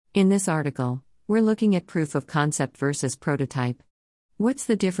In this article, we're looking at proof of concept versus prototype. What's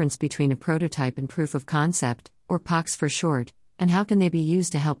the difference between a prototype and proof of concept, or POCs for short, and how can they be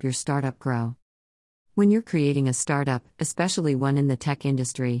used to help your startup grow? When you're creating a startup, especially one in the tech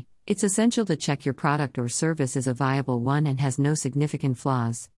industry, it's essential to check your product or service is a viable one and has no significant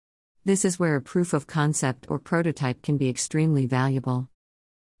flaws. This is where a proof of concept or prototype can be extremely valuable.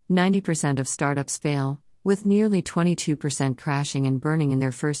 90% of startups fail, with nearly 22% crashing and burning in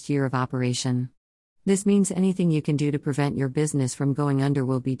their first year of operation. This means anything you can do to prevent your business from going under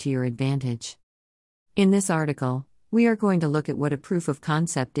will be to your advantage. In this article, we are going to look at what a proof of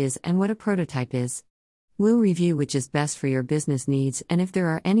concept is and what a prototype is. We'll review which is best for your business needs and if there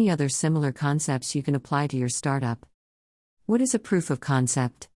are any other similar concepts you can apply to your startup. What is a proof of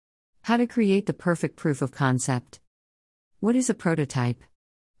concept? How to create the perfect proof of concept. What is a prototype?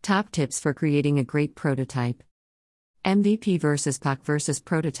 Top tips for creating a great prototype. MVP versus POC versus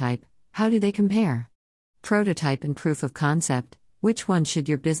prototype, how do they compare? Prototype and proof of concept, which one should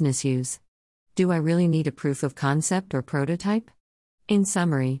your business use? Do I really need a proof of concept or prototype? In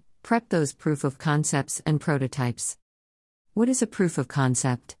summary, prep those proof of concepts and prototypes. What is a proof of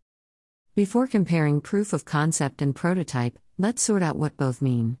concept? Before comparing proof of concept and prototype, let's sort out what both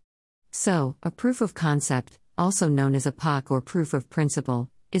mean. So, a proof of concept, also known as a POC or proof of principle,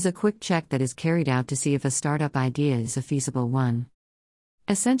 is a quick check that is carried out to see if a startup idea is a feasible one.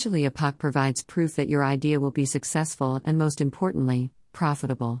 Essentially, a POC provides proof that your idea will be successful and, most importantly,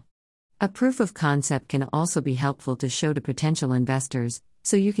 profitable. A proof of concept can also be helpful to show to potential investors,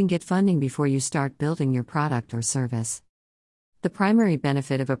 so you can get funding before you start building your product or service. The primary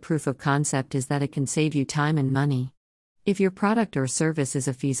benefit of a proof of concept is that it can save you time and money. If your product or service is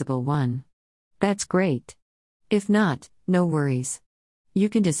a feasible one, that's great. If not, no worries. You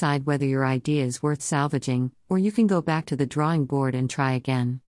can decide whether your idea is worth salvaging, or you can go back to the drawing board and try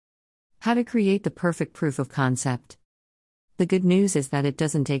again. How to create the perfect proof of concept. The good news is that it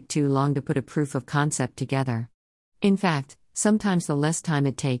doesn't take too long to put a proof of concept together. In fact, sometimes the less time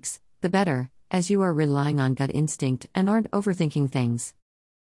it takes, the better, as you are relying on gut instinct and aren't overthinking things.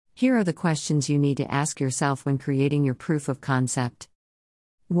 Here are the questions you need to ask yourself when creating your proof of concept.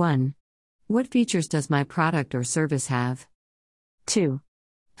 1. What features does my product or service have? 2.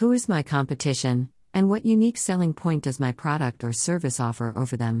 Who is my competition, and what unique selling point does my product or service offer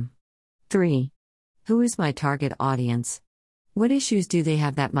over them? 3. Who is my target audience? What issues do they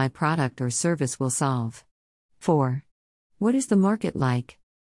have that my product or service will solve? 4. What is the market like?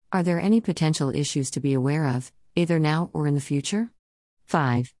 Are there any potential issues to be aware of, either now or in the future?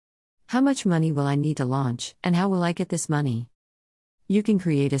 5. How much money will I need to launch, and how will I get this money? You can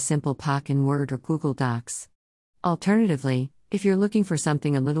create a simple POC in Word or Google Docs. Alternatively, if you're looking for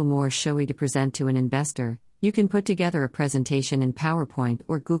something a little more showy to present to an investor, you can put together a presentation in PowerPoint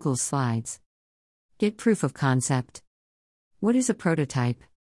or Google Slides. Get proof of concept. What is a prototype?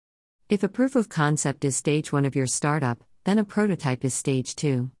 If a proof of concept is stage 1 of your startup, then a prototype is stage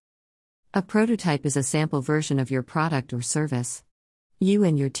 2. A prototype is a sample version of your product or service. You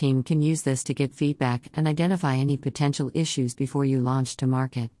and your team can use this to get feedback and identify any potential issues before you launch to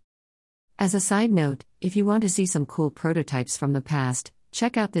market. As a side note, if you want to see some cool prototypes from the past,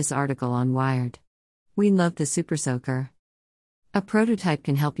 check out this article on Wired. We love the Super Soaker. A prototype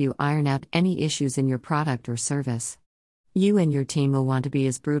can help you iron out any issues in your product or service. You and your team will want to be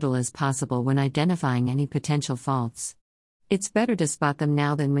as brutal as possible when identifying any potential faults. It's better to spot them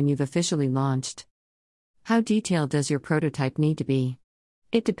now than when you've officially launched. How detailed does your prototype need to be?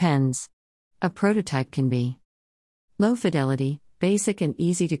 It depends. A prototype can be low fidelity, basic and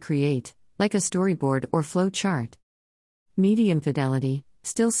easy to create, like a storyboard or flow chart. Medium fidelity,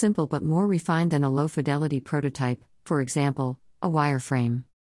 still simple but more refined than a low fidelity prototype, for example, a wireframe.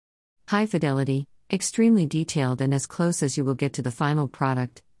 High fidelity, extremely detailed and as close as you will get to the final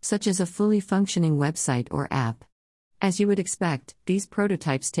product, such as a fully functioning website or app. As you would expect, these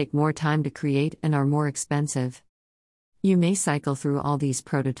prototypes take more time to create and are more expensive. You may cycle through all these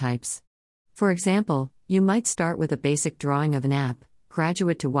prototypes. For example, you might start with a basic drawing of an app,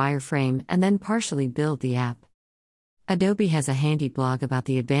 graduate to wireframe, and then partially build the app. Adobe has a handy blog about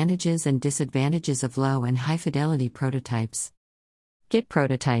the advantages and disadvantages of low and high fidelity prototypes. Get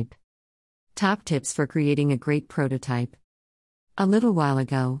prototype. Top tips for creating a great prototype. A little while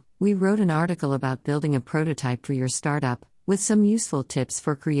ago, we wrote an article about building a prototype for your startup, with some useful tips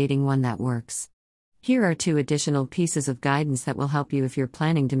for creating one that works. Here are 2 additional pieces of guidance that will help you if you're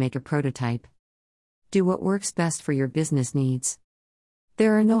planning to make a prototype. Do what works best for your business needs.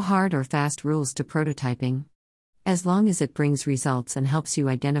 There are no hard or fast rules to prototyping. As long as it brings results and helps you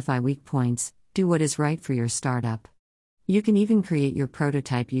identify weak points, do what is right for your startup. You can even create your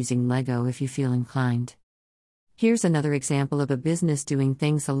prototype using Lego if you feel inclined. Here's another example of a business doing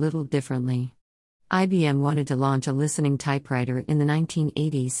things a little differently. IBM wanted to launch a listening typewriter in the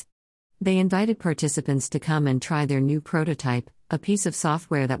 1980s. They invited participants to come and try their new prototype, a piece of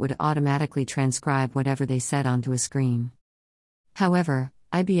software that would automatically transcribe whatever they said onto a screen. However,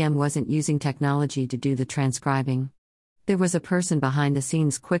 IBM wasn't using technology to do the transcribing. There was a person behind the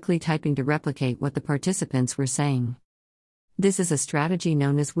scenes quickly typing to replicate what the participants were saying. This is a strategy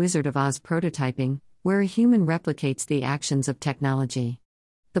known as Wizard of Oz prototyping, where a human replicates the actions of technology.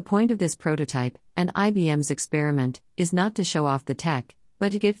 The point of this prototype, and IBM's experiment, is not to show off the tech,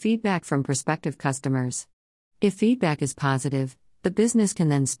 but to get feedback from prospective customers. If feedback is positive, the business can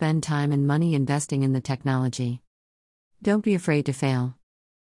then spend time and money investing in the technology. Don't be afraid to fail.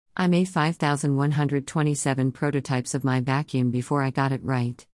 I made 5,127 prototypes of my vacuum before I got it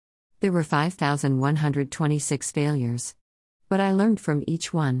right. There were 5,126 failures. But I learned from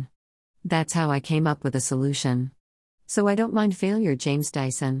each one. That's how I came up with a solution. So I don't mind failure, James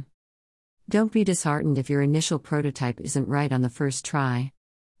Dyson. Don't be disheartened if your initial prototype isn't right on the first try.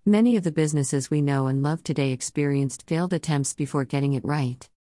 Many of the businesses we know and love today experienced failed attempts before getting it right.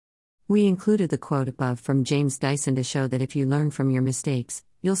 We included the quote above from James Dyson to show that if you learn from your mistakes,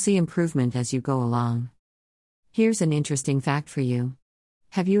 you'll see improvement as you go along. Here's an interesting fact for you.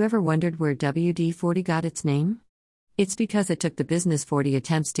 Have you ever wondered where WD-40 got its name? It's because it took the business 40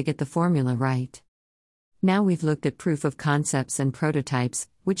 attempts to get the formula right. Now we've looked at proof of concepts and prototypes,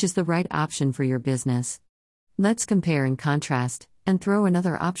 which is the right option for your business. Let's compare and contrast, and throw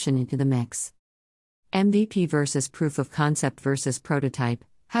another option into the mix. MVP versus proof of concept versus prototype,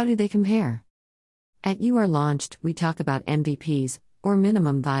 how do they compare? At You Are Launched, we talk about MVPs, or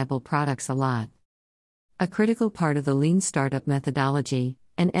minimum viable products, a lot. A critical part of the lean startup methodology,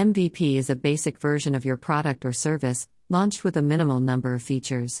 an MVP is a basic version of your product or service, launched with a minimal number of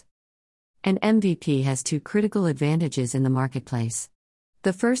features. An MVP has two critical advantages in the marketplace.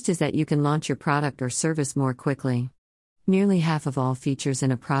 The first is that you can launch your product or service more quickly. Nearly half of all features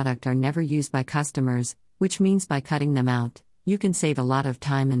in a product are never used by customers, which means by cutting them out, you can save a lot of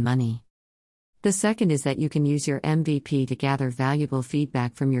time and money. The second is that you can use your MVP to gather valuable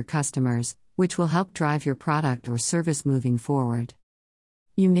feedback from your customers, which will help drive your product or service moving forward.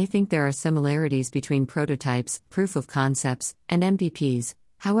 You may think there are similarities between prototypes, proof of concepts, and MVPs,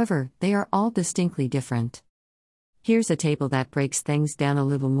 however, they are all distinctly different. Here's a table that breaks things down a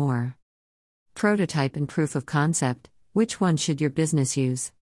little more. Prototype and proof of concept, which one should your business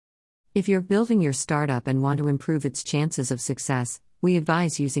use? If you're building your startup and want to improve its chances of success, we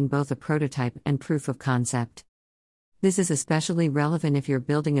advise using both a prototype and proof of concept. This is especially relevant if you're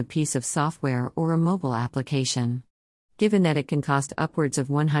building a piece of software or a mobile application. Given that it can cost upwards of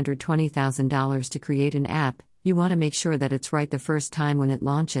 $120,000 to create an app, you want to make sure that it's right the first time when it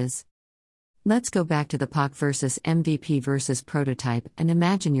launches. Let's go back to the POC versus MVP versus prototype and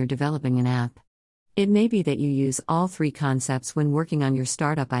imagine you're developing an app. It may be that you use all three concepts when working on your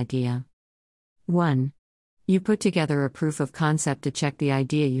startup idea. 1. You put together a proof of concept to check the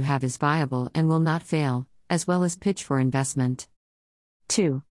idea you have is viable and will not fail, as well as pitch for investment.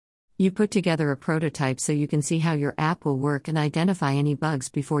 2. You put together a prototype so you can see how your app will work and identify any bugs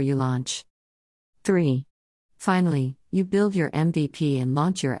before you launch. 3. Finally, you build your MVP and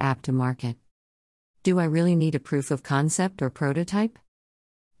launch your app to market. Do I really need a proof of concept or prototype?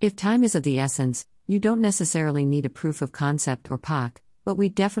 If time is of the essence, you don't necessarily need a proof of concept or POC, but we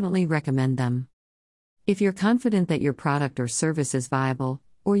definitely recommend them. If you're confident that your product or service is viable,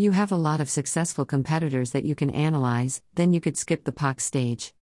 or you have a lot of successful competitors that you can analyze, then you could skip the POC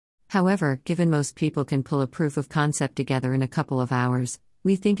stage. However, given most people can pull a proof of concept together in a couple of hours,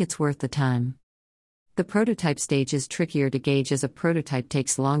 we think it's worth the time. The prototype stage is trickier to gauge as a prototype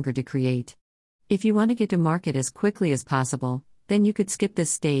takes longer to create. If you want to get to market as quickly as possible, then you could skip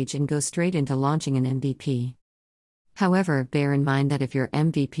this stage and go straight into launching an MVP. However, bear in mind that if your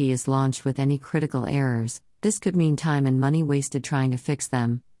MVP is launched with any critical errors, this could mean time and money wasted trying to fix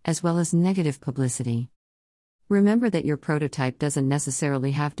them, as well as negative publicity. Remember that your prototype doesn't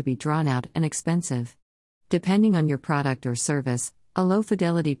necessarily have to be drawn out and expensive. Depending on your product or service, a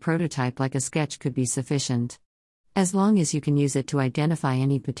low-fidelity prototype like a sketch could be sufficient. As long as you can use it to identify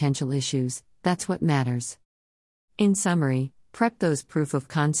any potential issues, that's what matters. In summary, prep those proof of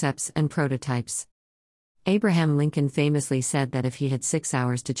concepts and prototypes. Abraham Lincoln famously said that if he had 6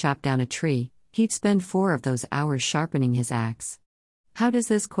 hours to chop down a tree, he'd spend 4 of those hours sharpening his axe. How does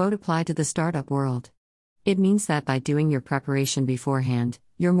this quote apply to the startup world? It means that by doing your preparation beforehand,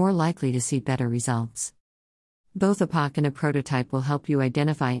 you're more likely to see better results. Both a POC and a prototype will help you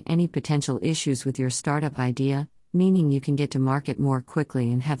identify any potential issues with your startup idea, meaning you can get to market more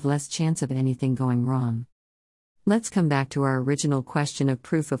quickly and have less chance of anything going wrong. Let's come back to our original question of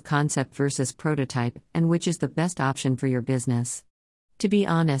proof of concept versus prototype and which is the best option for your business. To be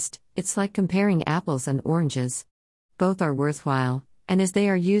honest, it's like comparing apples and oranges. Both are worthwhile, and as they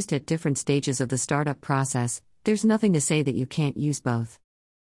are used at different stages of the startup process, there's nothing to say that you can't use both.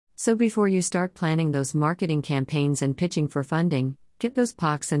 So before you start planning those marketing campaigns and pitching for funding, get those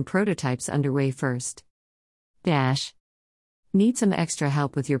POCs and prototypes underway first. Need some extra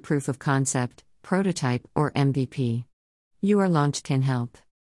help with your proof of concept, prototype, or MVP? Your Launch can help.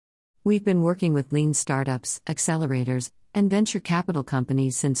 We've been working with lean startups, accelerators, and venture capital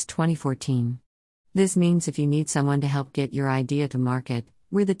companies since 2014. This means if you need someone to help get your idea to market,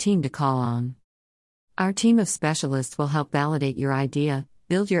 we're the team to call on. Our team of specialists will help validate your idea,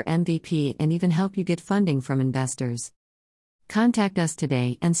 build your MVP, and even help you get funding from investors. Contact us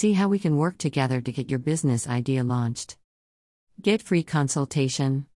today and see how we can work together to get your business idea launched. Get free consultation.